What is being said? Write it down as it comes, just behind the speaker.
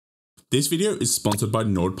This video is sponsored by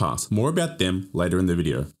NordPass. More about them later in the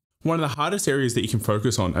video. One of the hardest areas that you can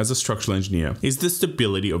focus on as a structural engineer is the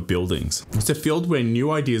stability of buildings. It's a field where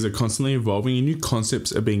new ideas are constantly evolving and new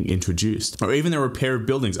concepts are being introduced. Or even the repair of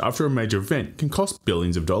buildings after a major event can cost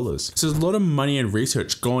billions of dollars. So there's a lot of money and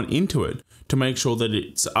research gone into it to make sure that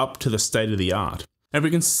it's up to the state of the art. And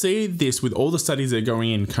we can see this with all the studies that are going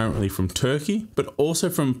in currently from Turkey, but also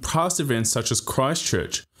from past events such as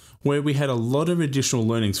Christchurch, where we had a lot of additional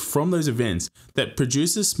learnings from those events that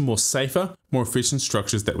produces more safer, more efficient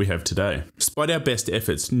structures that we have today. Despite our best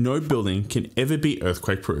efforts, no building can ever be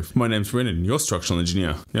earthquake proof. My name's Brendan, your structural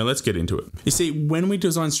engineer. Now let's get into it. You see, when we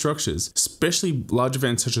design structures, especially large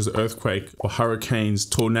events such as earthquake or hurricanes,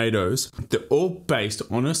 tornadoes, they're all based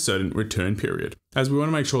on a certain return period, as we want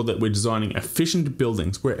to make sure that we're designing efficient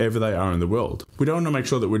buildings wherever they are in the world. We don't want to make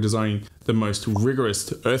sure that we're designing the most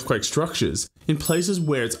rigorous earthquake structures in places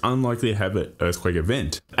where it's unlikely to have an earthquake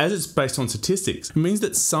event. As it's based on statistics, it means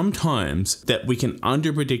that sometimes that we can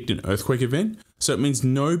underpredict an earthquake event, so it means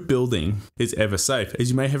no building is ever safe, as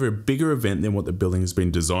you may have a bigger event than what the building has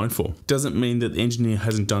been designed for. Doesn't mean that the engineer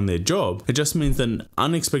hasn't done their job, it just means that an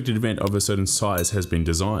unexpected event of a certain size has been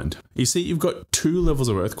designed. You see, you've got two levels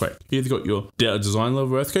of earthquake. You've either got your design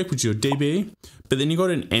level earthquake, which is your DBE, but then you've got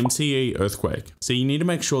an MCE earthquake. So you need to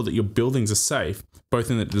make sure that your buildings are safe, both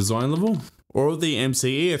in the design level or the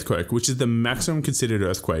MCE earthquake, which is the maximum considered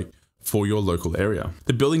earthquake for your local area.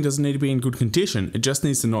 The building doesn't need to be in good condition, it just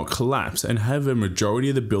needs to not collapse and have a majority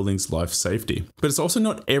of the building's life safety. But it's also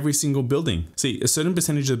not every single building. See, a certain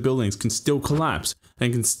percentage of buildings can still collapse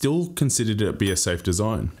and can still consider to be a safe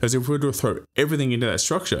design. As if we were to throw everything into that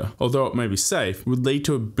structure, although it may be safe, would lead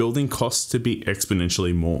to a building costs to be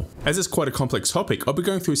exponentially more. As it's quite a complex topic, I'll be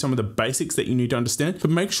going through some of the basics that you need to understand, but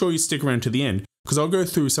make sure you stick around to the end, because I'll go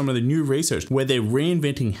through some of the new research where they're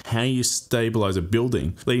reinventing how you stabilize a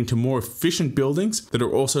building, leading to more efficient buildings that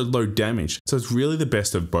are also low damage. So it's really the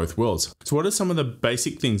best of both worlds. So what are some of the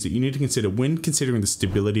basic things that you need to consider when considering the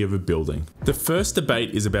stability of a building? The first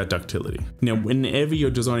debate is about ductility. Now, whenever you're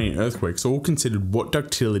designing an earthquake, it's all considered what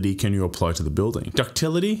ductility can you apply to the building.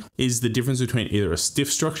 Ductility is the difference between either a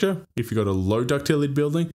stiff structure, if you've got a low ductility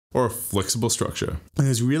building, or a flexible structure. And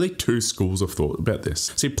there's really two schools of thought about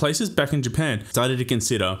this. See, places back in Japan started to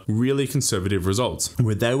consider really conservative results,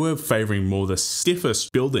 where they were favoring more the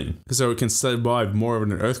stiffest building so it can survive more of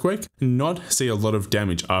an earthquake and not see a lot of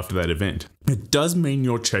damage after that event. It does mean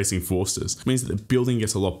you're chasing forces. It means that the building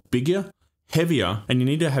gets a lot bigger, heavier, and you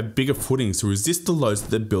need to have bigger footings to resist the loads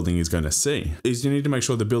that the building is going to see. You need to make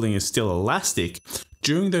sure the building is still elastic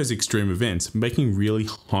during those extreme events, making really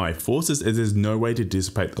high forces as there's no way to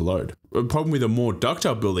dissipate the load. The problem with a more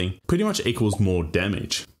ductile building pretty much equals more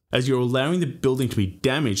damage, as you're allowing the building to be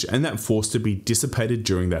damaged and that force to be dissipated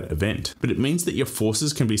during that event. But it means that your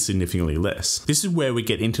forces can be significantly less. This is where we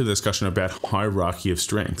get into the discussion about hierarchy of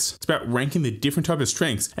strengths. It's about ranking the different types of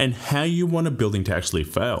strengths and how you want a building to actually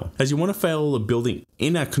fail. As you want to fail a building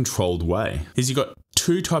in a controlled way, is you've got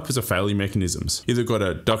two types of failure mechanisms. Either got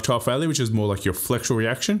a ductile failure, which is more like your flexural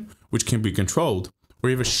reaction, which can be controlled, or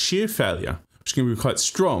you have a shear failure, which can be quite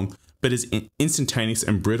strong, but is instantaneous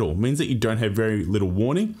and brittle. It means that you don't have very little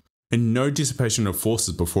warning and no dissipation of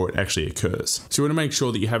forces before it actually occurs. So you want to make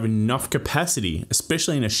sure that you have enough capacity,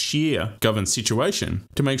 especially in a shear governed situation,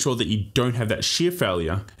 to make sure that you don't have that shear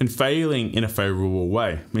failure, and failing in a favorable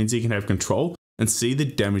way. It means you can have control and see the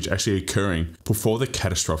damage actually occurring before the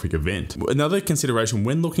catastrophic event. Another consideration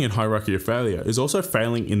when looking at hierarchy of failure is also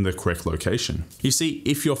failing in the correct location. You see,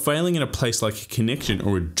 if you're failing in a place like a connection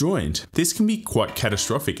or a joint, this can be quite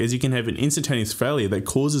catastrophic, as you can have an instantaneous failure that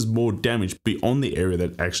causes more damage beyond the area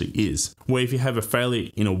that it actually is. Where if you have a failure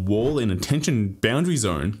in a wall in a tension boundary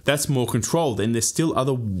zone, that's more controlled and there's still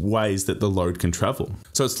other ways that the load can travel.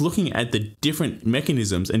 So it's looking at the different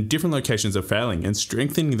mechanisms and different locations of failing and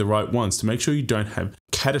strengthening the right ones to make sure you don't have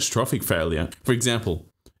catastrophic failure. For example,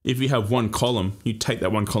 if you have one column, you take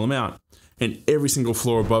that one column out and every single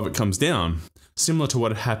floor above it comes down, similar to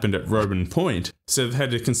what had happened at Robin Point. So they've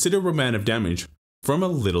had a considerable amount of damage from a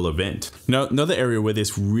little event. Now, another area where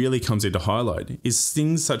this really comes into highlight is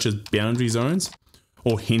things such as boundary zones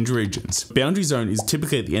or hinge regions. Boundary zone is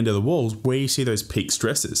typically at the end of the walls where you see those peak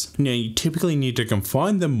stresses. Now, you typically need to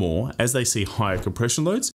confine them more as they see higher compression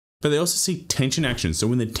loads, but they also see tension action. So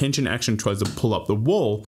when the tension action tries to pull up the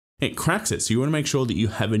wall, it cracks it. So you want to make sure that you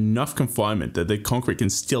have enough confinement that the concrete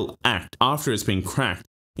can still act after it's been cracked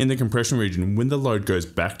in the compression region when the load goes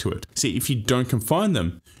back to it. See, if you don't confine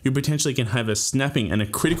them, you potentially can have a snapping and a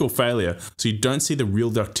critical failure, so you don't see the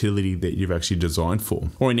real ductility that you've actually designed for.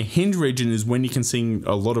 Or in a hinge region is when you can see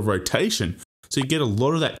a lot of rotation, so you get a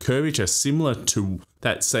lot of that curvature similar to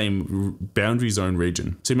that same boundary zone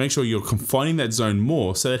region. So make sure you're confining that zone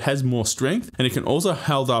more so it has more strength, and it can also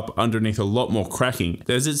hold up underneath a lot more cracking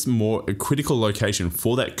as it's more a critical location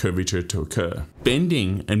for that curvature to occur.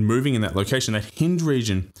 Bending and moving in that location, that hinge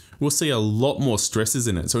region, we'll see a lot more stresses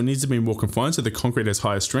in it. So it needs to be more confined so the concrete has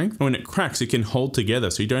higher strength. And when it cracks, it can hold together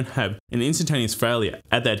so you don't have an instantaneous failure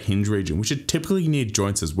at that hinge region, which are typically near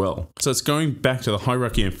joints as well. So it's going back to the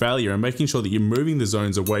hierarchy and failure and making sure that you're moving the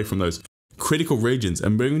zones away from those critical regions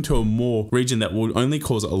and moving to a more region that will only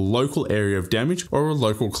cause a local area of damage or a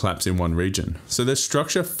local collapse in one region. So the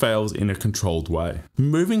structure fails in a controlled way.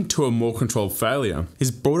 Moving to a more controlled failure is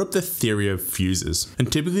brought up the theory of fuses.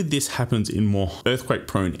 And typically this happens in more earthquake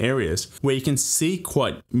prone areas where you can see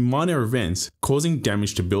quite minor events causing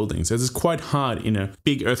damage to buildings, as it's quite hard in a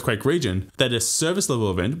big earthquake region that a surface level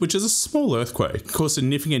event, which is a small earthquake, cause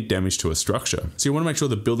significant damage to a structure. So you want to make sure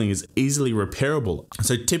the building is easily repairable.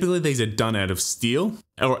 So typically these are done out of steel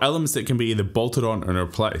or elements that can be either bolted on and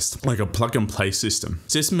replaced, like a plug and play system.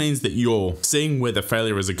 So this means that you're seeing where the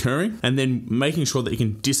failure is occurring and then making sure that you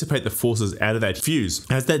can dissipate the forces out of that fuse.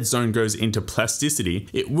 As that zone goes into plasticity,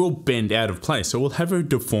 it will bend out of place, so it will have a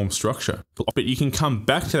deformed structure. But you can come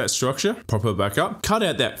back to that structure, prop it back up, cut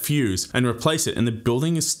out that fuse and replace it, and the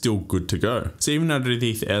building is still good to go. So even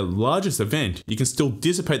underneath our largest event, you can still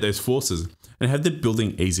dissipate those forces and have the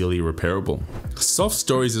building easily repairable. Soft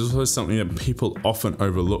stories is also something that people often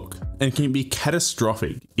overlook and can be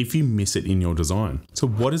catastrophic if you miss it in your design. So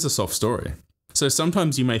what is a soft story? So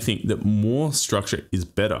sometimes you may think that more structure is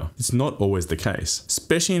better. It's not always the case,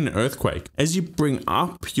 especially in an earthquake. As you bring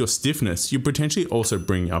up your stiffness, you potentially also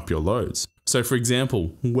bring up your loads. So for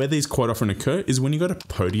example, where these quite often occur is when you got a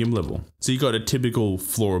podium level. So you got a typical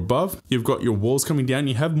floor above, you've got your walls coming down,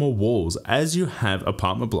 you have more walls as you have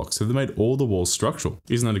apartment blocks. So they made all the walls structural.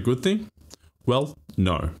 Isn't that a good thing? Well,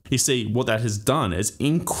 no. You see, what that has done is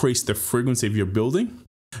increased the frequency of your building.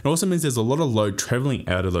 It also means there's a lot of load traveling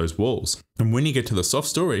out of those walls. And when you get to the soft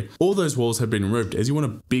story, all those walls have been removed as you want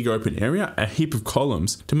a big open area, a heap of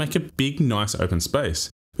columns to make a big, nice open space.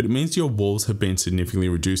 But it means your walls have been significantly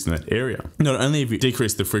reduced in that area. Not only have you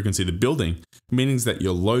decreased the frequency of the building, meaning that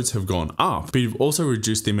your loads have gone up, but you've also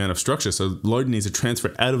reduced the amount of structure. So load needs to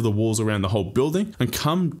transfer out of the walls around the whole building and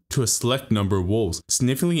come to a select number of walls,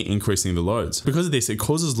 significantly increasing the loads. Because of this, it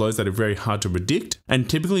causes loads that are very hard to predict and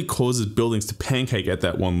typically causes buildings to pancake at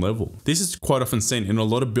that one level. This is quite often seen in a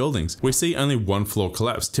lot of buildings. We see only one floor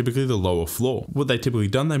collapse, typically the lower floor. What they typically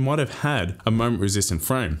done, they might have had a moment resistant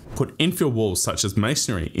frame, put infill walls such as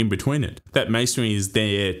masonry in between it. That masonry is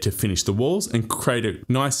there to finish the walls and create a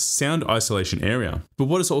nice sound isolation area. But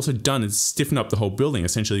what it's also done is stiffen up the whole building.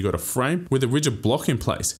 Essentially, you got a frame with a rigid block in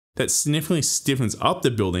place that significantly stiffens up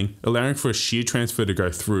the building, allowing for a shear transfer to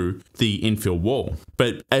go through the infill wall.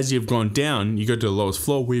 But as you've gone down, you go to the lowest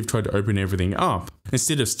floor where you've tried to open everything up.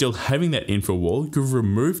 Instead of still having that infill wall, you've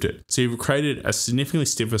removed it. So you've created a significantly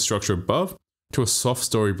stiffer structure above to a soft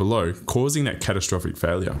story below, causing that catastrophic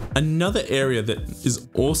failure. Another area that is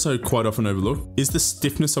also quite often overlooked is the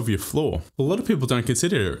stiffness of your floor. A lot of people don't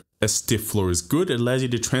consider a stiff floor is good. It allows you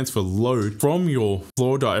to transfer load from your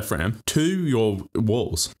floor diaphragm to your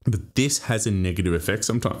walls. But this has a negative effect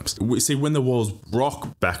sometimes. We see when the walls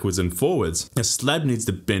rock backwards and forwards, a slab needs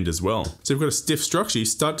to bend as well. So if you've got a stiff structure, you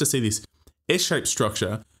start to see this S-shaped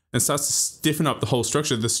structure and starts to stiffen up the whole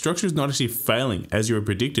structure. The structure is not actually failing as you were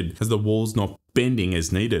predicted, as the wall's not bending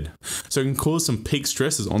as needed. So it can cause some peak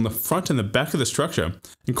stresses on the front and the back of the structure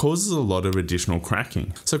and causes a lot of additional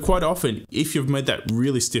cracking. So quite often, if you've made that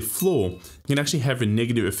really stiff floor, it can actually have a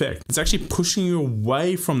negative effect. It's actually pushing you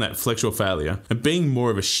away from that flexural failure and being more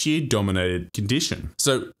of a shear dominated condition.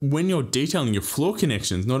 So when you're detailing your floor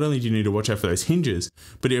connections, not only do you need to watch out for those hinges,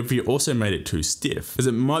 but if you also made it too stiff, as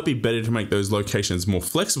it might be better to make those locations more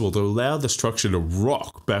flexible to allow the structure to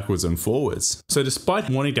rock backwards and forwards. So despite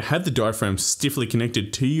wanting to have the diaphragm stiffly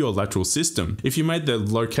connected to your lateral system, if you made the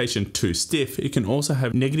location too stiff, it can also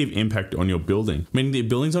have negative impact on your building, meaning that your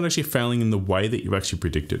building's not actually failing in the way that you actually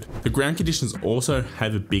predicted. The ground conditions also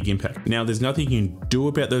have a big impact. Now, there's nothing you can do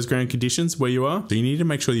about those ground conditions where you are, so you need to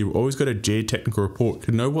make sure you've always got a geotechnical report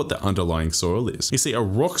to know what the underlying soil is. You see, a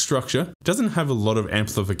rock structure doesn't have a lot of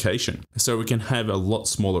amplification, so it can have a lot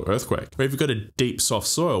smaller earthquake. But if you've got a deep soft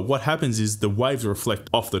soil, what happens is the waves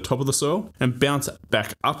reflect off the top of the soil and bounce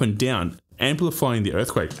back up and down, amplifying the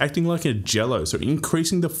earthquake, acting like a jello, so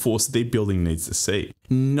increasing the force the building needs to see.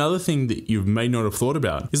 Another thing that you may not have thought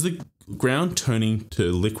about is the ground turning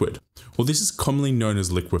to liquid. Well, this is commonly known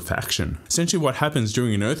as liquefaction. Essentially what happens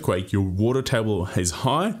during an earthquake, your water table is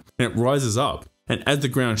high and it rises up. And as the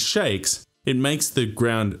ground shakes, It makes the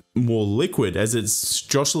ground more liquid as it's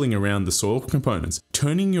jostling around the soil components,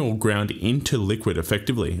 turning your ground into liquid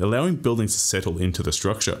effectively, allowing buildings to settle into the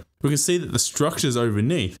structure. We can see that the structures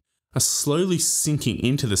underneath are slowly sinking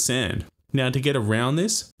into the sand. Now, to get around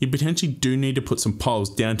this, you potentially do need to put some piles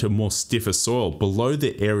down to more stiffer soil below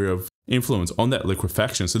the area of influence on that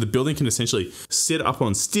liquefaction, so the building can essentially sit up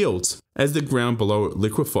on stilts as the ground below it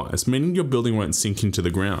liquefies, meaning your building won't sink into the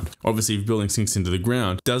ground. Obviously, if your building sinks into the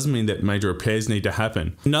ground, it does mean that major repairs need to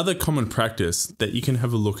happen. Another common practice that you can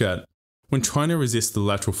have a look at when trying to resist the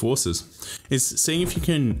lateral forces is seeing if you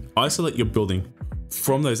can isolate your building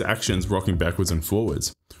from those actions rocking backwards and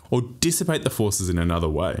forwards, or dissipate the forces in another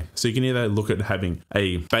way. So you can either look at having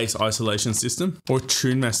a base isolation system or a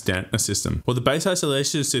tune mass dampness system. Well, the base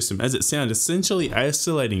isolation system, as it sounds, essentially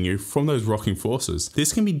isolating you from those rocking forces.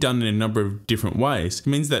 This can be done in a number of different ways. It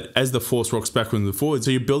means that as the force rocks backwards and forwards,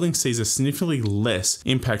 so your building sees a significantly less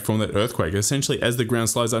impact from that earthquake. Essentially, as the ground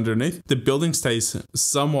slides underneath, the building stays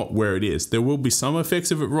somewhat where it is. There will be some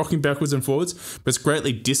effects of it rocking backwards and forwards, but it's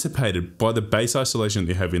greatly dissipated by the base isolation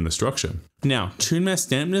that you have in the structure. Now, tune mass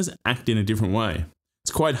dampeners act in a different way.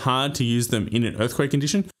 It's quite hard to use them in an earthquake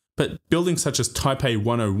condition, but buildings such as Type A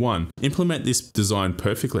 101 implement this design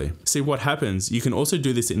perfectly. See what happens, you can also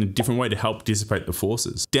do this in a different way to help dissipate the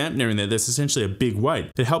forces. Dampener in there's essentially a big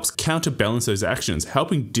weight that helps counterbalance those actions,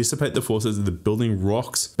 helping dissipate the forces as the building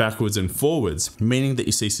rocks backwards and forwards, meaning that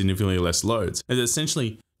you see significantly less loads, as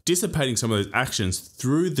essentially dissipating some of those actions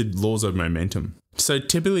through the laws of momentum. So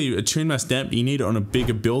typically a tune mass damp you need it on a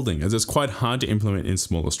bigger building, as it's quite hard to implement in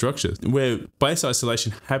smaller structures, where base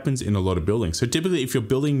isolation happens in a lot of buildings. So typically if your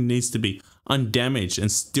building needs to be undamaged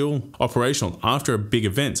and still operational after a big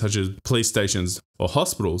event such as police stations or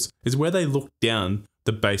hospitals, is where they look down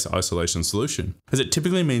the base isolation solution, as it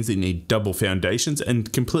typically means that you need double foundations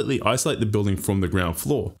and completely isolate the building from the ground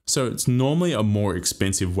floor. So it's normally a more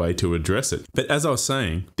expensive way to address it. But as I was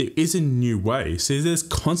saying, there is a new way. So there's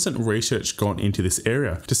constant research gone into this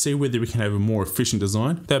area to see whether we can have a more efficient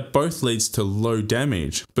design that both leads to low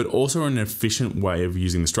damage, but also an efficient way of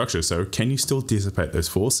using the structure. So can you still dissipate those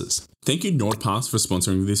forces? Thank you NordPass for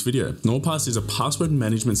sponsoring this video. NordPass is a password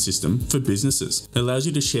management system for businesses. It allows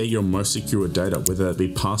you to share your most secure data, whether that be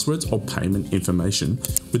passwords or payment information,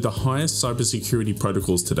 with the highest cybersecurity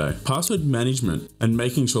protocols today. Password management and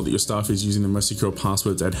making sure that your staff is using the most secure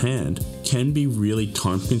passwords at hand can be really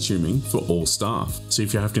time consuming for all staff. So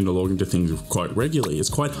if you're having to log into things quite regularly, it's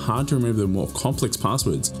quite hard to remember the more complex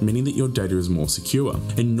passwords, meaning that your data is more secure.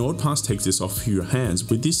 And NordPass takes this off your hands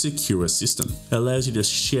with this secure system. It allows you to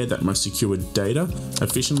share that most secure data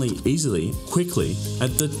efficiently, easily, quickly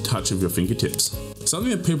at the touch of your fingertips.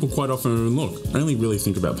 Something that people quite often overlook, only really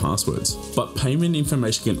think about passwords. But payment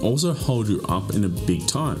information can also hold you up in a big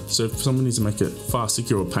time. So if someone needs to make a fast,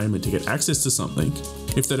 secure payment to get access to something,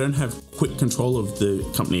 if they don't have quick control of the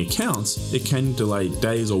company accounts, it can delay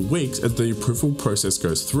days or weeks as the approval process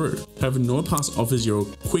goes through. However, NordPass offers you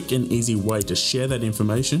a quick and easy way to share that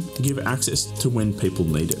information to give access to when people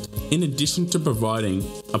need it. In addition to providing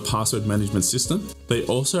a password management system, they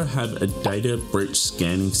also have a data breach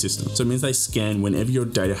scanning system. So it means they scan whenever your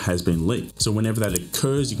data has been leaked. So whenever that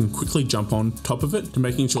occurs, you can quickly jump on top of it to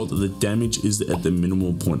making sure that the damage is at the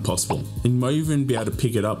minimal point possible. And you might even be able to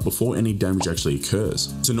pick it up before any damage actually occurs.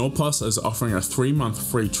 So NordPass is offering a 3-month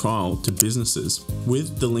free trial to businesses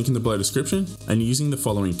with the link in the below description and using the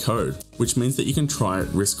following code, which means that you can try it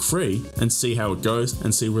risk-free and see how it goes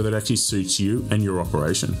and see whether it actually suits you and your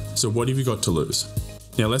operation. So what have you got to lose?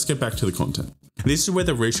 Now let's get back to the content. This is where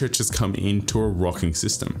the researchers come into a rocking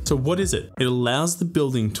system. So what is it? It allows the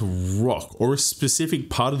building to rock, or a specific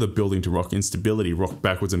part of the building to rock in stability, rock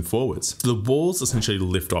backwards and forwards. So the walls essentially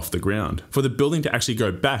lift off the ground. For the building to actually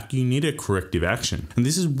go back, you need a corrective action. And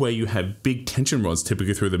this is where you have big tension rods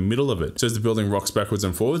typically through the middle of it. So as the building rocks backwards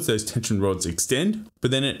and forwards, those tension rods extend, but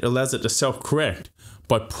then it allows it to self-correct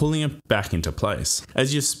by pulling it back into place.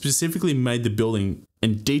 As you've specifically made the building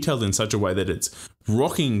and detailed in such a way that it's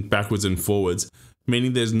rocking backwards and forwards,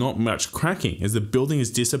 meaning there's not much cracking as the building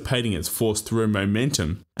is dissipating its force through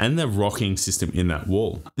momentum and the rocking system in that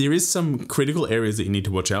wall. There is some critical areas that you need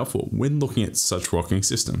to watch out for when looking at such rocking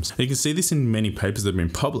systems. You can see this in many papers that have been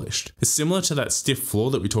published. It's similar to that stiff floor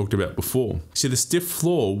that we talked about before. See, the stiff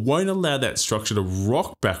floor won't allow that structure to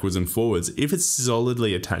rock backwards and forwards if it's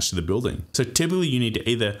solidly attached to the building. So typically you need to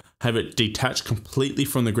either have it detached completely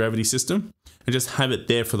from the gravity system and just have it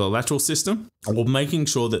there for the lateral system, or making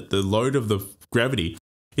sure that the load of the gravity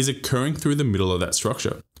is occurring through the middle of that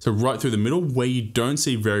structure. So right through the middle where you don't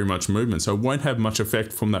see very much movement, so it won't have much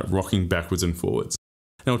effect from that rocking backwards and forwards.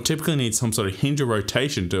 And it'll typically need some sort of hinge or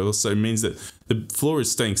rotation to also means that the floor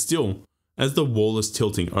is staying still as the wall is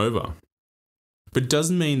tilting over. But it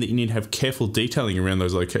doesn't mean that you need to have careful detailing around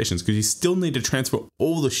those locations, because you still need to transfer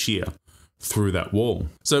all the shear through that wall.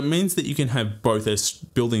 So it means that you can have both a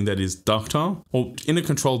building that is ductile or in a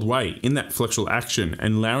controlled way in that flexural action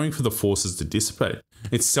and allowing for the forces to dissipate.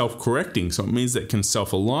 It's self-correcting, so it means that it can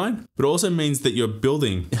self-align, but it also means that your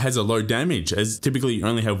building has a low damage, as typically you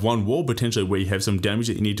only have one wall potentially where you have some damage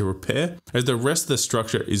that you need to repair, as the rest of the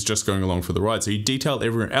structure is just going along for the ride. So you detail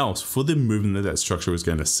everywhere else for the movement that that structure is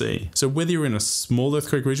going to see. So whether you're in a small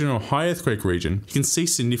earthquake region or high earthquake region, you can see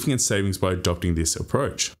significant savings by adopting this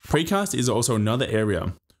approach. Precast is also another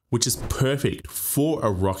area which is perfect for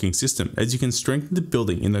a rocking system, as you can strengthen the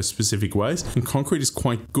building in those specific ways, and concrete is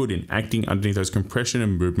quite good in acting underneath those compression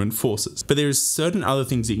and movement forces. But there is certain other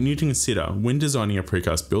things that you need to consider when designing a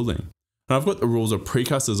precast building. And I've got the rules of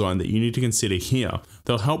precast design that you need to consider here.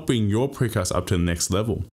 They'll help bring your precast up to the next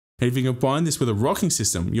level. And if you combine this with a rocking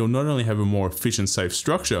system, you'll not only have a more efficient, safe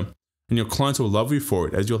structure, and your clients will love you for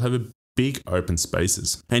it, as you'll have a big open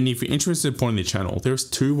spaces. And if you're interested in supporting the channel, there's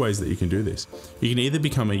 2 ways that you can do this. You can either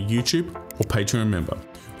become a YouTube or Patreon member.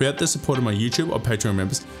 Without the support of my YouTube or Patreon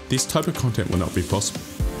members, this type of content will not be possible.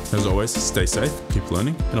 As always, stay safe, keep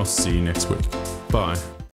learning, and I'll see you next week. Bye.